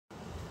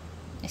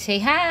Say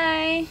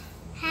hi!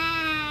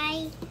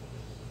 Hi!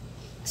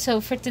 So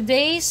for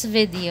today's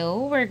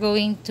video, we're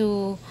going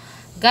to...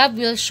 Gab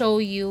will show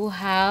you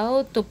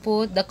how to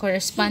put the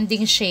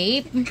corresponding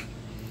shape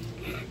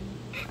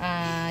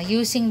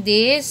using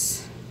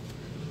these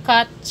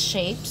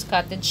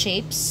cutted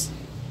shapes.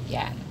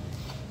 Yan.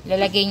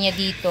 Ilalagay niya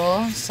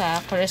dito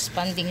sa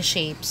corresponding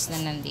shapes na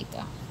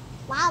nandito.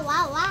 Wow,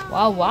 wow, wow!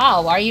 Wow,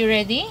 wow! Are you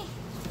ready?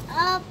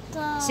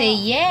 Opo! Say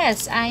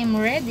yes, I'm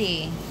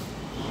ready.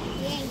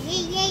 Yay,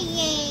 yay, yay,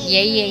 yay!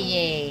 Yay, yay,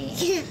 yay.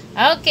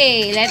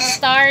 Okay, let's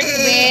start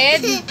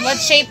with... What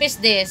shape is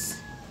this?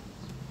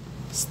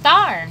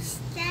 Star.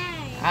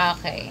 Star!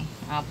 Okay.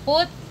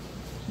 Put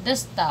the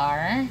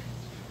star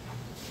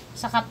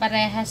sa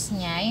kaparehas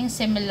niya, yung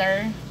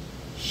similar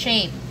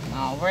shape.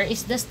 Where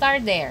is the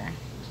star there?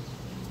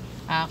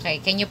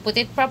 Okay, can you put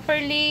it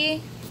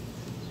properly?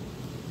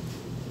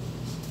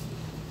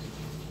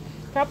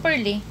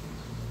 Properly.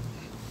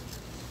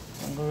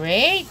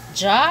 Great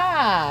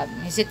job!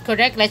 Is it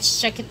correct? Let's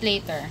check it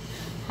later.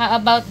 How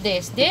about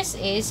this? This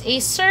is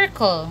a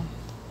circle.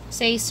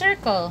 Say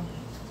circle.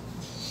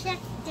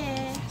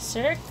 Sector!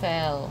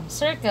 Circle.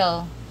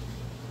 Circle.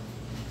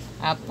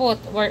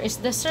 Put. Where is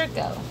the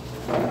circle?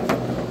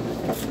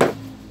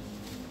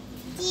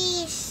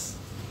 This!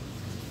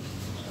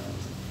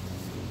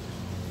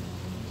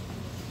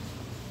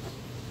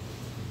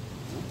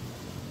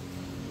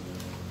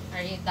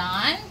 Are you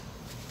done?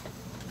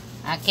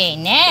 Okay,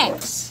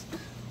 next.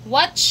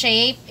 What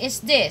shape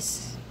is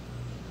this?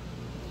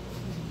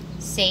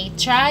 Say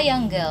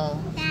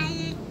triangle.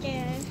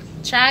 Diameter!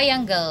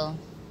 Triangle.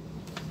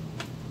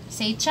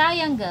 Say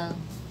triangle.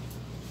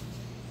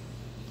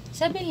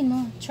 Sabihin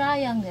mo,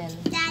 triangle.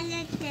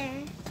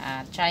 Diameter!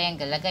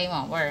 Triangle. Lagay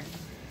mo. Where?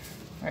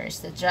 Where is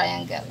the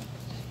triangle?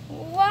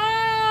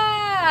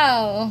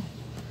 Wow!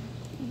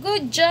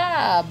 Good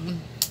job.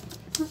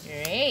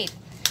 Great.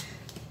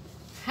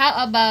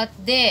 How about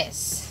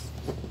this?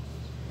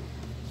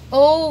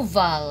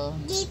 Oval.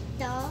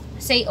 Dito!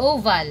 Say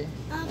oval.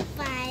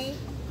 Opal!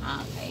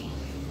 Okay.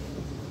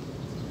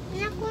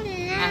 Naku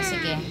na!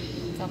 Sige.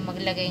 Ikaw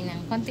maglagay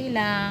ng konti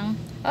lang.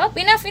 Oh,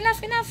 enough,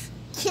 enough, enough.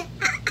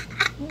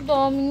 Ang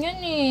dami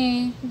yan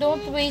eh.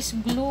 Don't waste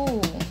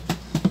glue.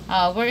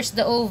 Where's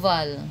the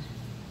oval?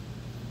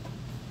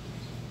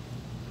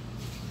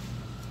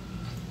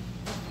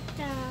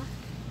 Ito!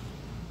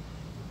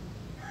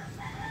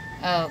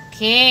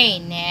 Okay,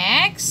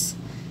 next.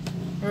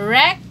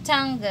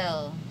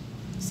 Rectangle.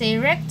 Say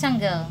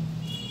rectangle.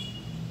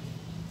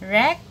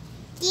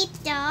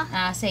 Dito!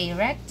 Say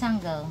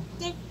rectangle.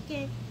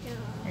 Dito!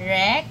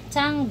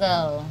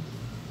 Rectangle.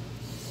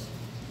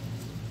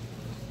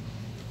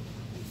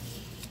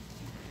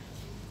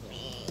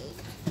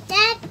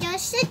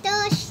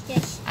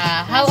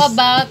 How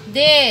about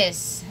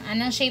this?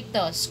 Anong shape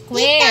to?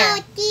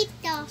 Square.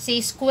 Dito! Say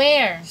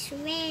square.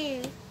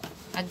 Square!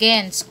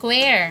 Again,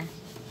 square.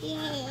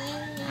 Yay!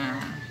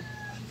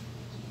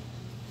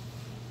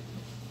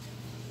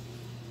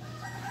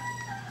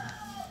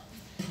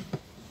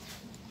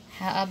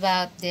 How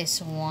about this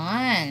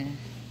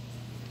one?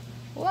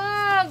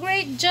 Wow,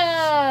 great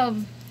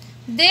job.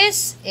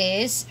 This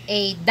is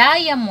a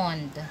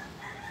diamond.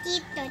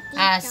 Dito!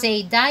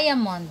 Say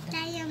diamond.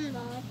 Diamond!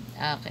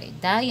 Okay,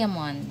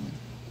 diamond.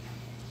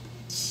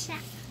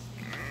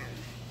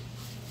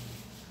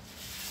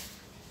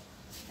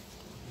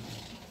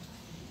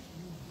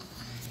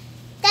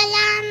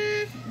 Talam!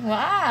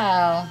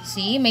 Wow.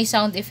 See, may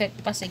sound effect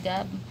pa si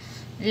Gab.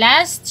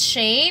 Last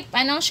shape.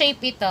 Anong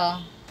shape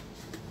ito?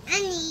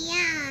 Ano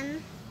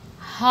yan?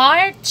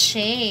 Heart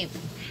shape.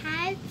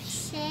 Heart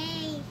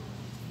shape.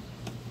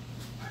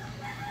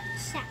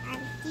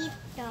 Saan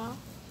dito?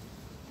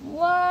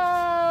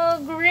 Wow,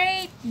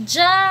 great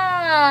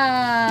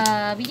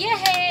job.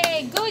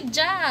 Yay! Good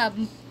job.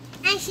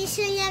 Ay,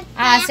 susunod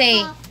pa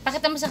Say, ako.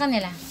 pakita mo sa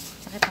kanila.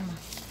 Pakita mo.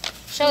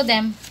 Show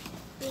them.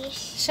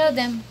 Fish. Show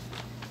them.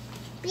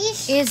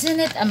 Fish.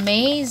 Isn't it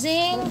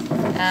amazing?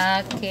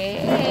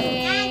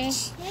 Okay.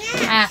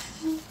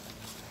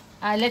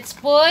 Let's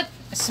put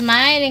a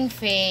smiling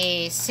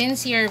face.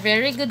 Since you're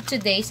very good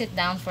today, sit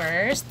down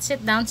first.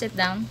 Sit down, sit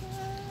down.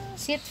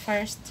 Sit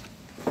first.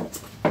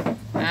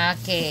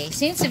 Okay.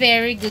 Since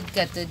very good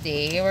ka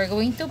today, we're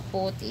going to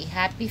put a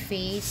happy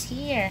face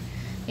here.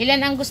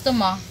 Ilan ang gusto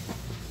mo?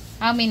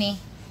 How many?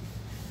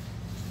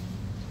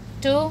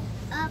 2?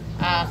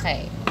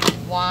 Okay.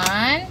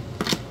 1,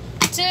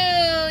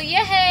 2.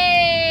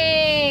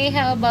 Yay!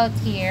 How about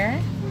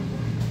here?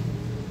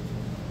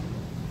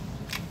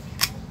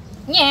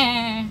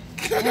 Yeah!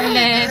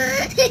 Ulit.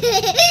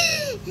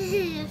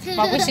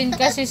 Pawisin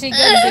kasi si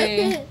Gab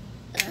eh.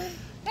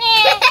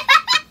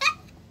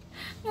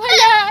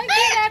 Wala.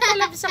 Hindi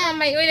natulog sa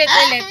kamay. Ulit,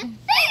 ulit.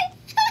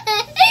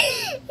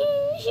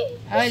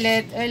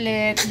 Ulit,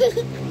 ulit.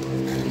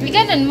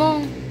 Ganun mo.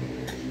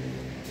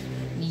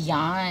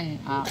 Yan.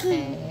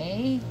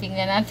 Okay.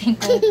 Tingnan natin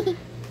kung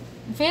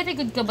very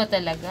good ka ba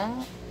talaga?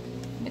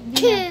 Ba't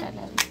di na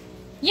talaga?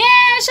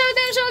 Yeah! Show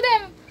them! Show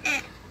them!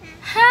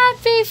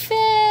 Happy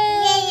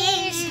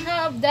face!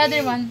 How the other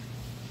one?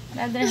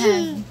 Another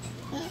hand.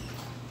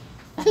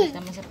 Pakita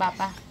mo si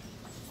Papa.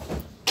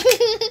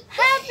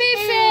 Happy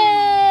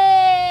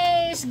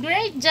face!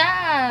 Great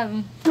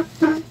job!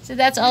 So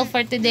that's all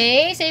for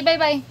today. Say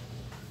bye-bye.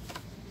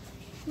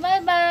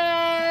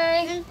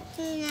 Bye-bye!